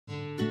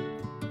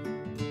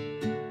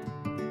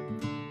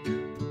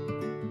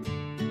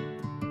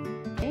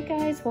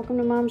guys, welcome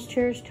to Mom's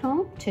Cherished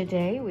Home.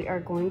 Today we are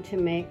going to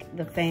make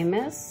the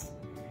famous,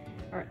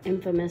 or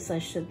infamous I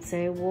should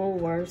say,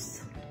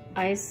 Woolworth's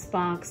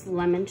Icebox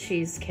Lemon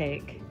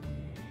Cheesecake.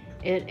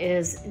 It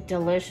is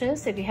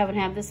delicious. If you haven't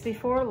had this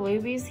before,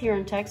 Luby's here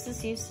in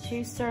Texas used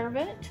to serve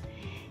it.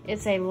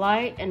 It's a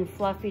light and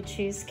fluffy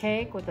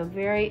cheesecake with a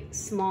very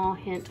small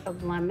hint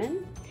of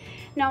lemon.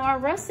 Now our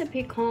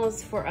recipe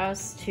calls for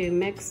us to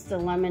mix the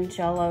lemon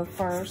jello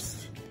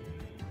first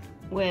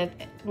with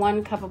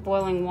 1 cup of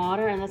boiling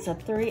water, and that's a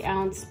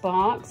 3-ounce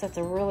box. That's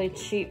a really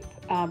cheap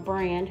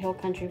brand, Hill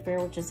Country Fair,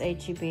 which is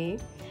HEB.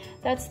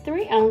 That's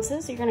 3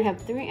 ounces. You're gonna have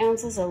 3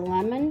 ounces of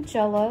lemon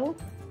jello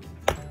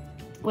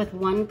with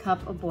 1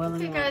 cup of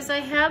boiling water. Okay guys, I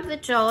have the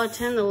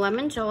gelatin, the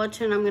lemon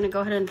gelatin. I'm gonna go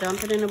ahead and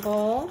dump it in a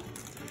bowl.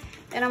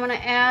 And I'm gonna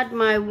add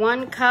my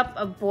 1 cup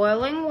of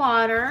boiling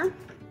water.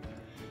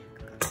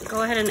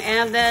 Go ahead and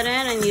add that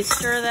in, and you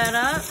stir that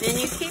up, and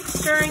you keep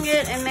stirring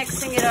it and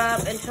mixing it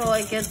up until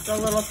it gets a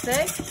little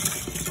thick.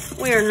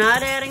 We are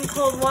not adding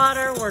cold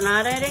water, we're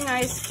not adding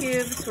ice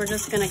cubes, we're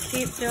just gonna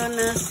keep doing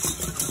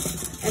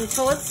this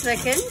until it's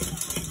thickened.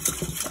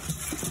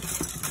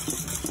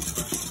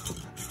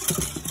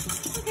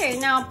 Okay,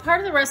 now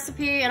part of the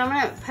recipe, and I'm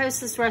gonna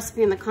post this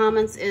recipe in the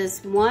comments,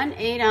 is 1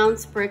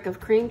 8-ounce brick of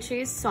cream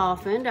cheese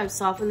softened. I've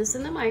softened this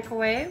in the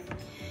microwave.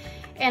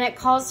 And it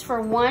calls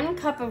for 1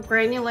 cup of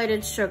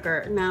granulated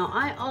sugar. Now,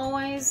 I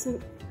always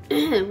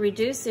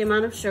reduce the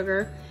amount of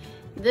sugar.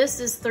 This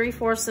is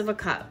 3/4 of a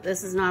cup.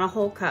 This is not a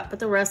whole cup, but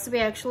the recipe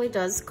actually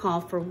does call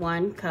for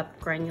 1 cup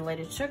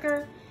granulated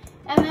sugar.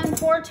 And then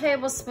 4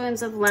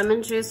 tablespoons of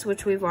lemon juice,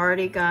 which we've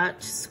already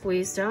got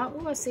squeezed out.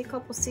 Oh, I see a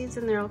couple seeds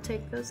in there. I'll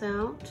take those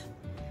out.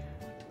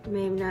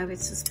 Maybe no,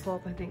 it's just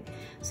pulp, I think.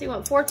 So you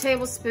want 4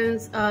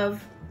 tablespoons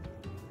of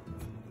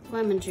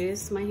lemon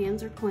juice. My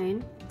hands are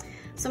clean.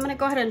 So I'm gonna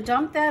go ahead and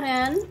dump that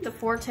in, the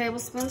 4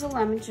 tablespoons of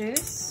lemon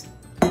juice.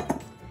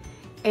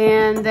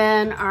 And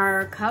then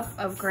our cup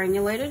of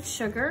granulated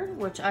sugar,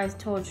 which I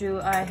told you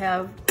I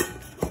have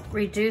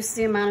reduced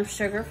the amount of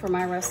sugar for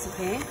my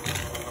recipe.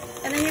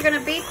 And then you're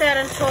gonna beat that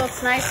until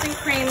it's nice and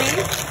creamy.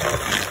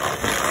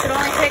 Should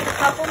only take a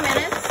couple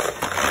minutes.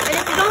 And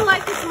if you don't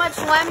like as much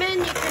lemon,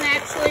 you can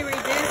actually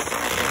reduce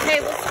the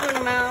tablespoon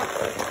amount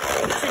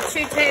to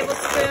 2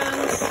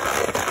 tablespoons.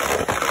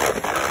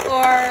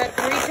 Or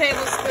 3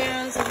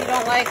 tablespoons if you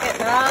don't like it,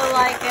 but I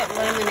like it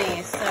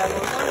lemony, so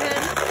we'll go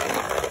ahead.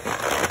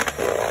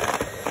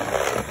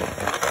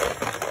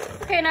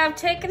 Okay, now I've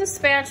taken a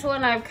spatula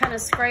and I've kind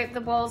of scraped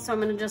the bowl, so I'm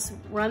gonna just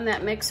run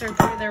that mixer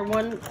through there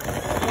one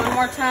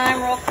more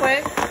time real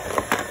quick.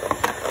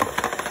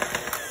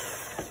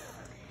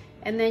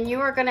 And then you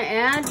are gonna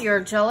add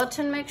your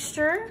gelatin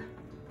mixture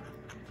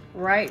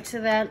right to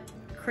that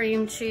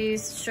cream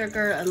cheese,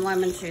 sugar, and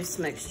lemon juice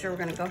mixture. We're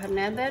gonna go ahead and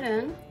add that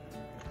in.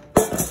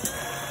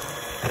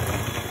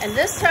 And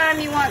this time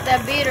you want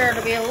that beater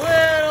to be a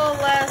little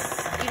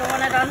less, you don't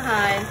want it on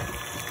high.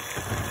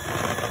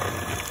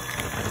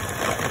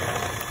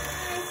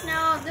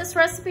 Now this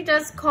recipe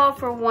does call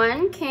for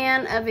 1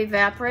 can of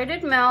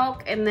evaporated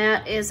milk, and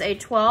that is a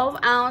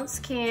 12-ounce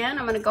can.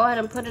 I'm gonna go ahead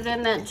and put it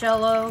in that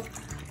Jello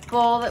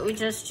bowl that we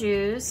just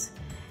used.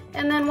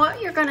 And then what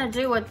you're gonna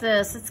do with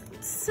this, it's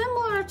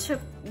similar to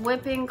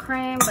whipping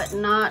cream, but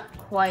not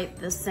quite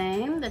the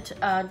same.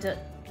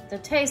 The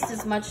taste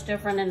is much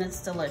different and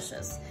it's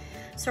delicious.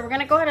 So we're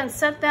gonna go ahead and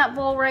set that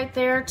bowl right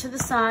there to the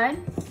side.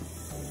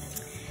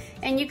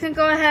 And you can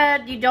go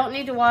ahead, you don't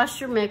need to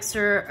wash your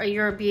mixer or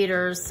your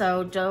beaters,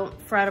 so don't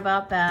fret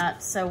about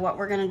that. So what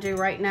we're gonna do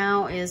right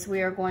now is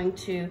we are going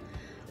to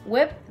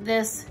whip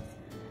this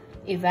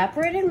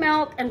evaporated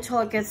milk until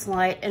it gets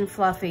light and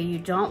fluffy. You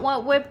don't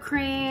want whipped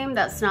cream,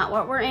 that's not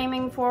what we're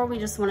aiming for. We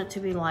just want it to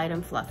be light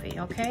and fluffy.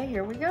 Okay,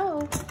 here we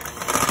go.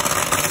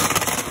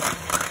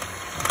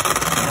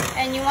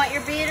 And you want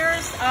your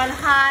beaters on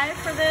high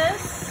for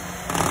this.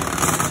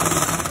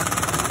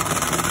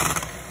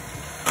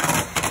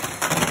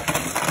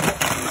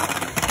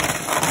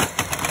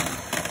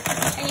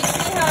 And you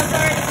see how it's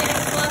already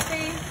getting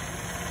fluffy?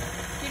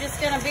 You're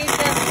just gonna beat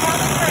this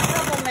probably for a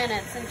couple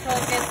minutes until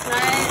it gets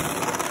nice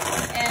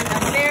and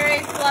a very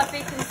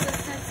fluffy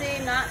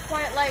consistency. Not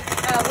quite like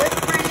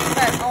whipped cream,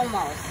 but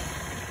almost.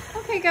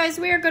 Okay guys,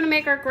 we are gonna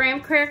make our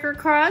graham cracker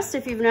crust.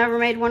 If you've never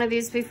made one of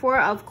these before,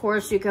 of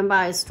course you can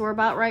buy a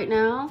store-bought right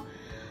now.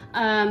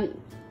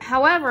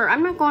 However,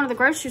 I'm not going to the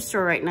grocery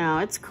store right now.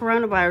 It's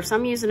coronavirus.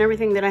 I'm using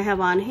everything that I have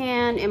on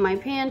hand in my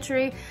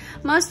pantry.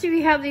 Most of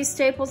you have these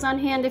staples on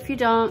hand. If you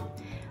don't,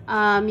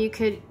 you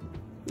could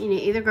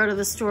either go to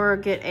the store or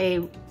get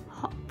a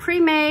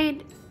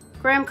pre-made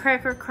graham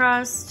cracker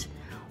crust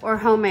or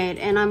homemade.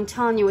 And I'm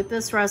telling you, with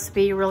this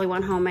recipe, you really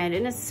want homemade.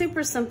 And it's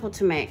super simple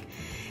to make.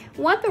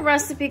 What the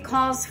recipe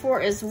calls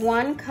for is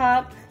 1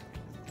 cup,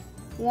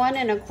 1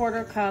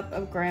 1/4 cup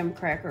of graham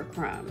cracker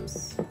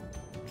crumbs.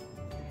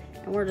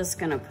 And we're just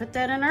gonna put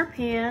that in our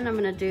pan. I'm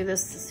gonna do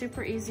this the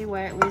super easy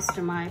way, at least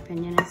in my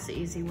opinion, it's the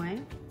easy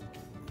way.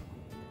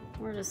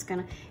 We're just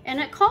gonna, and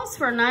it calls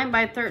for a 9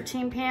 by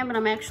 13 pan, but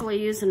I'm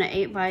actually using an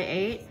 8 by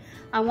 8.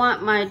 I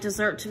want my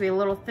dessert to be a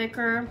little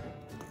thicker.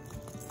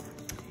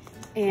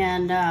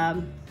 and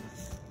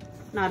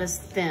not as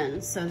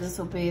thin. So this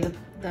will be,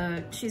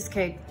 the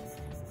cheesecake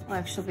will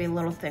actually be a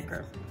little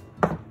thicker.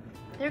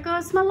 There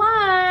goes my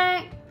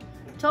light.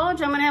 Told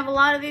you I'm gonna have a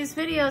lot of these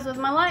videos with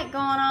my light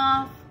going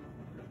off.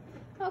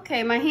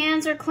 Okay, my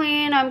hands are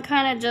clean. I'm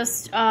kind of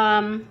just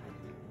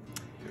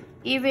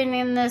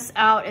evening this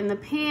out in the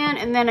pan,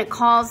 and then it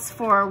calls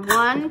for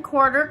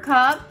 1/4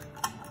 cup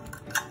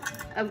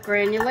of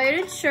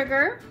granulated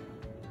sugar.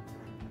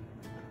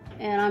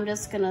 And I'm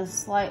just gonna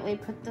slightly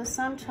put this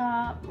on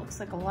top. Looks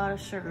like a lot of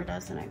sugar,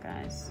 doesn't it,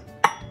 guys?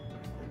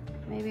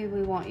 Maybe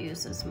we won't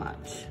use as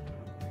much.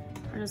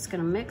 We're just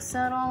gonna mix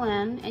that all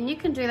in. And you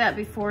can do that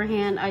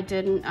beforehand. I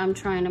didn't. I'm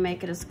trying to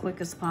make it as quick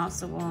as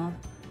possible.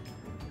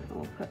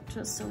 We'll put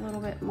just a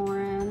little bit more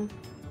in.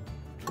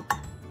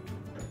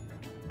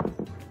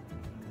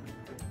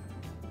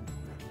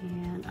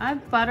 And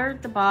I've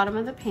buttered the bottom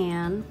of the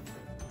pan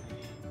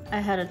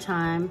ahead of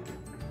time.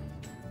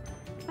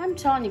 I'm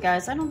telling you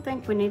guys, I don't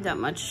think we need that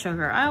much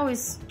sugar. I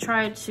always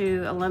try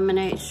to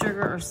eliminate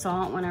sugar or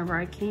salt whenever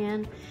I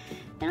can.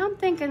 And I'm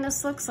thinking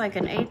this looks like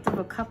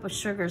 1/8 cup of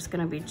sugar is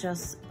gonna be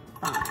just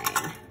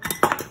fine.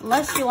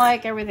 Unless you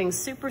like everything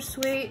super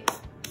sweet.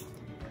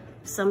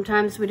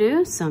 Sometimes we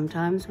do,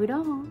 sometimes we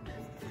don't.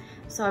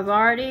 So I've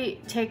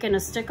already taken a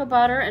stick of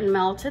butter and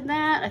melted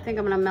that. I think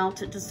I'm gonna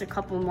melt it just a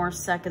couple more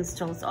seconds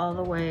till it's all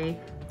the way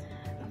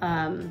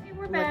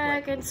we're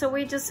back. And so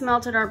we just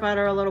melted our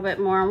butter a little bit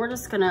more. And we're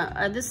just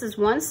gonna, this is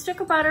 1 stick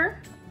of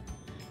butter.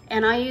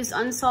 And I use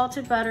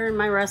unsalted butter in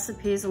my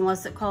recipes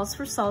unless it calls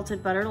for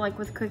salted butter, like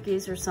with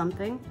cookies or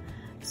something.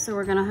 So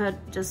we're gonna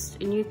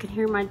and you can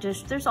hear my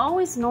dish. There's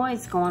always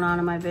noise going on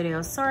in my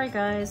videos. Sorry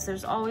guys,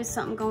 there's always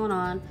something going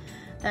on.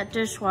 That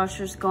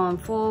dishwasher's going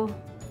full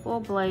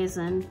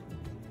blazing.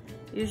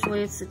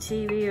 Usually it's the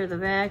TV or the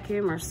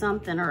vacuum or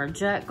something, or a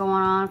jet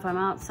going on if I'm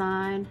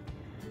outside.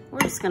 We're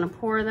just gonna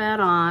pour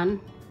that on.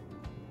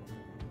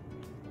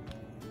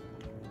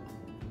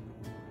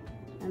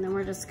 And then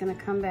we're just gonna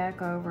come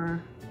back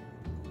over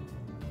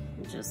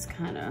and just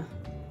kind of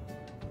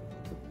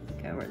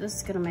go over. This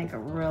is gonna make a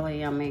really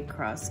yummy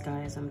crust,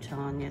 guys. I'm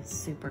telling you, it's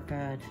super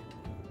good.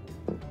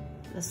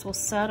 This will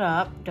set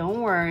up.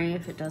 Don't worry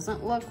if it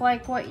doesn't look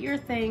like what you're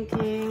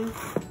thinking.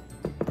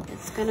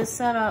 It's gonna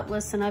set up.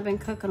 Listen, I've been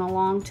cooking a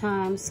long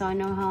time, so I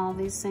know how all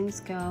these things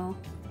go.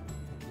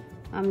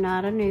 I'm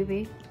not a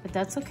newbie, but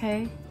that's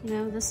okay. You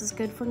know, this is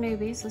good for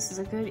newbies. This is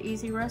a good,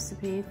 easy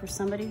recipe for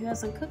somebody who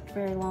hasn't cooked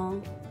very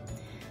long.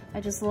 I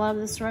just love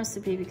this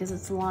recipe because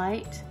it's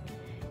light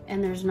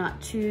and there's not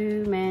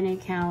too many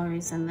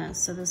calories in this.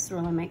 So this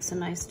really makes a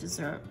nice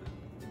dessert.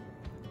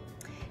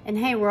 And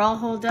hey, we're all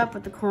holed up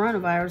with the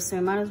coronavirus, so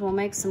we might as well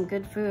make some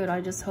good food.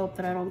 I just hope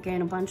that I don't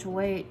gain a bunch of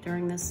weight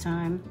during this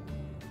time.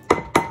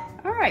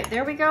 All right,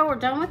 there we go. We're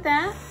done with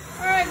that.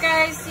 All right,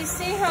 guys, you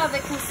see how the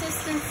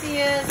consistency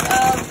is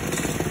of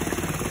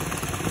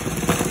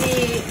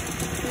the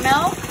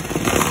milk?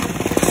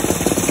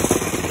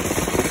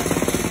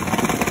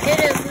 It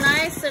is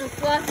nice and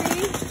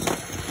fluffy.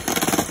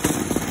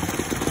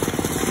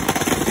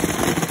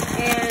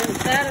 And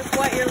that is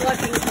what you're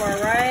looking for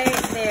right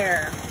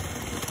there.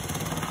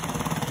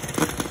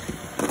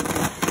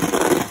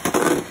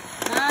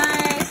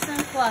 Nice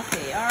and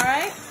fluffy, all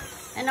right?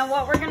 And now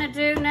what we're gonna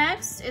do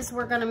next is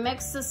we're gonna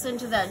mix this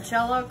into that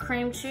Jell-O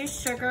cream cheese,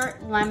 sugar,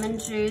 lemon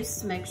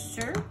juice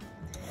mixture.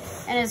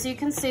 And as you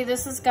can see,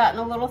 this has gotten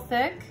a little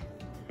thick.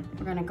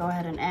 We're gonna go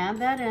ahead and add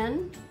that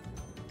in.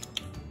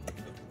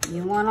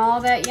 You want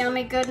all that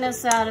yummy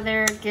goodness out of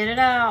there. Get it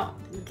out,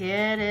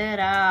 get it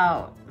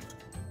out.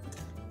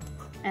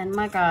 And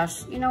my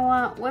gosh, you know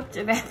what? Whipped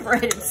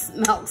evaporated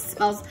milk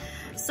smells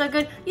so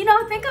good. You know,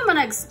 I think I'm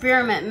gonna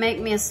experiment,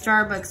 make me a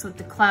Starbucks with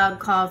the cloud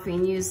coffee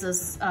and use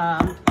this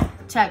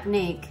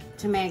technique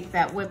to make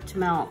that whipped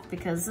milk,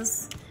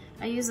 because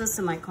I use this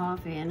in my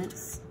coffee and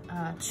it's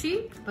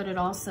cheap, but it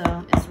also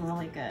is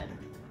really good.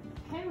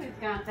 Okay, we've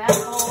got that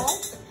bowl.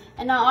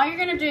 And now all you're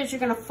gonna do is you're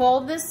gonna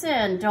fold this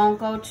in. Don't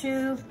go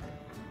too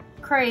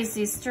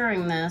crazy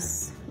stirring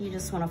this. You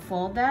just wanna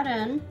fold that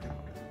in.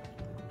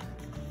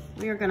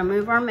 We are gonna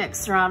move our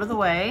mixer out of the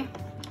way.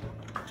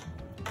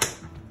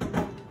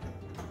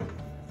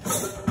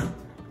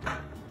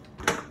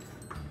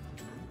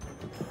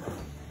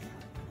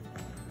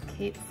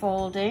 Keep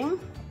folding.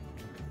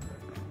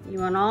 You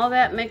want all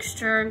that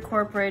mixture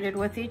incorporated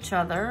with each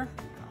other.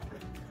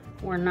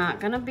 We're not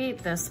gonna beat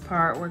this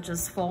part, we're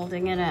just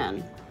folding it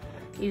in.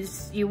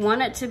 You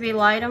want it to be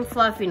light and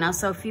fluffy now,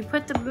 so if you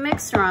put the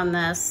mixer on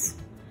this,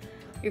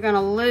 you're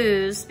gonna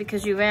lose,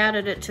 because you've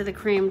added it to the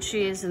cream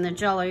cheese and the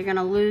Jell-O, you're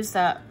gonna lose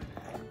that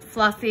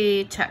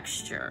fluffy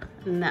texture,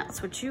 and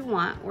that's what you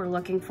want. We're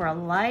looking for a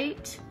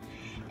light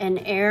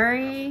and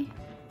airy,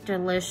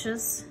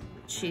 delicious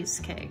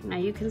cheesecake. Now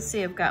you can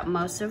see I've got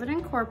most of it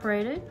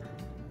incorporated.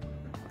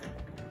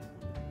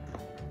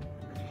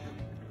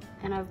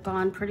 And I've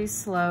gone pretty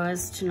slow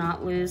as to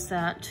not lose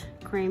that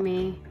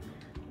creamy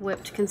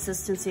whipped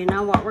consistency.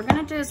 Now what we're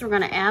gonna do is we're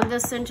gonna add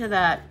this into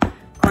that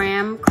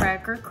graham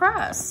cracker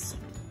crust.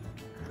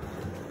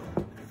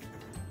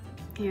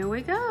 Here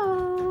we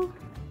go.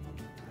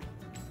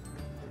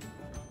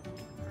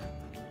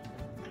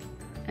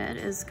 It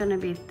is gonna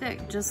be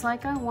thick, just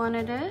like I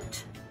wanted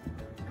it.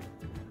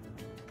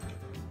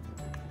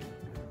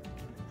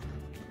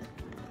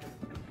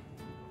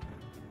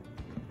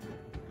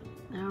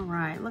 All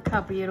right, look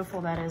how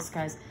beautiful that is,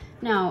 guys.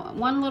 Now,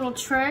 one little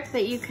trick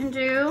that you can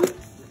do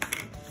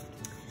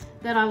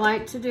that I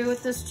like to do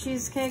with this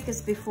cheesecake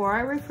is before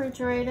I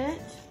refrigerate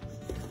it,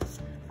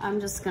 I'm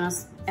just gonna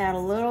add a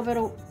little bit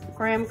of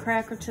graham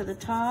cracker to the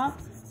top.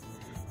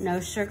 No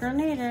sugar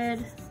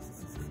needed.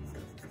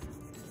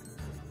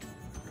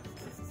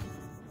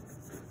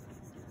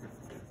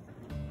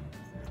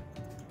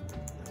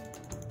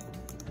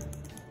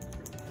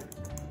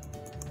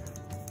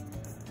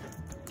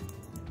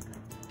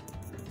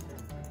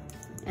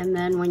 And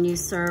then when you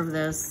serve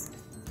this,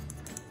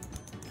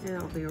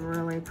 it'll be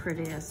really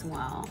pretty as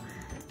well.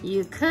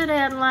 You could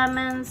add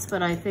lemons,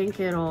 but I think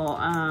it'll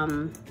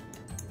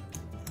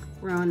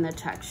ruin the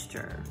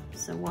texture.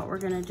 So what we're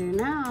gonna do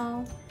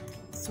now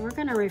is we're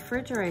gonna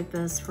refrigerate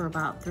this for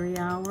about 3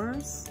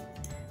 hours,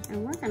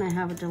 and we're gonna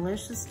have a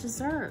delicious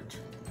dessert.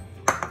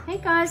 Hey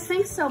guys,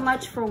 thanks so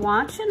much for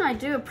watching. I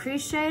do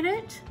appreciate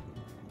it.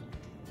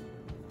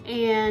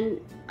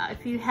 And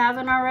if you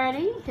haven't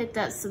already, hit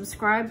that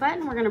subscribe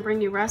button. We're gonna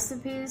bring you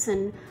recipes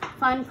and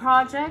fun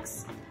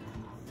projects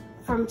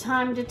from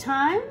time to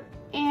time.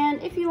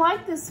 And if you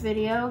like this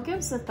video, give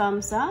us a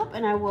thumbs up,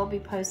 and I will be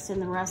posting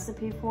the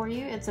recipe for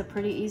you. It's a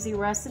pretty easy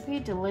recipe,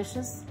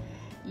 delicious.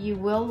 You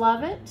will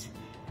love it.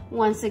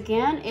 Once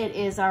again, it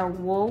is our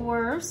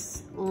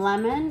Woolworth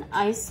lemon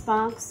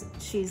icebox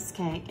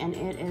cheesecake, and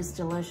it is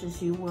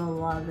delicious. You will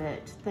love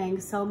it.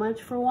 Thanks so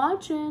much for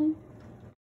watching.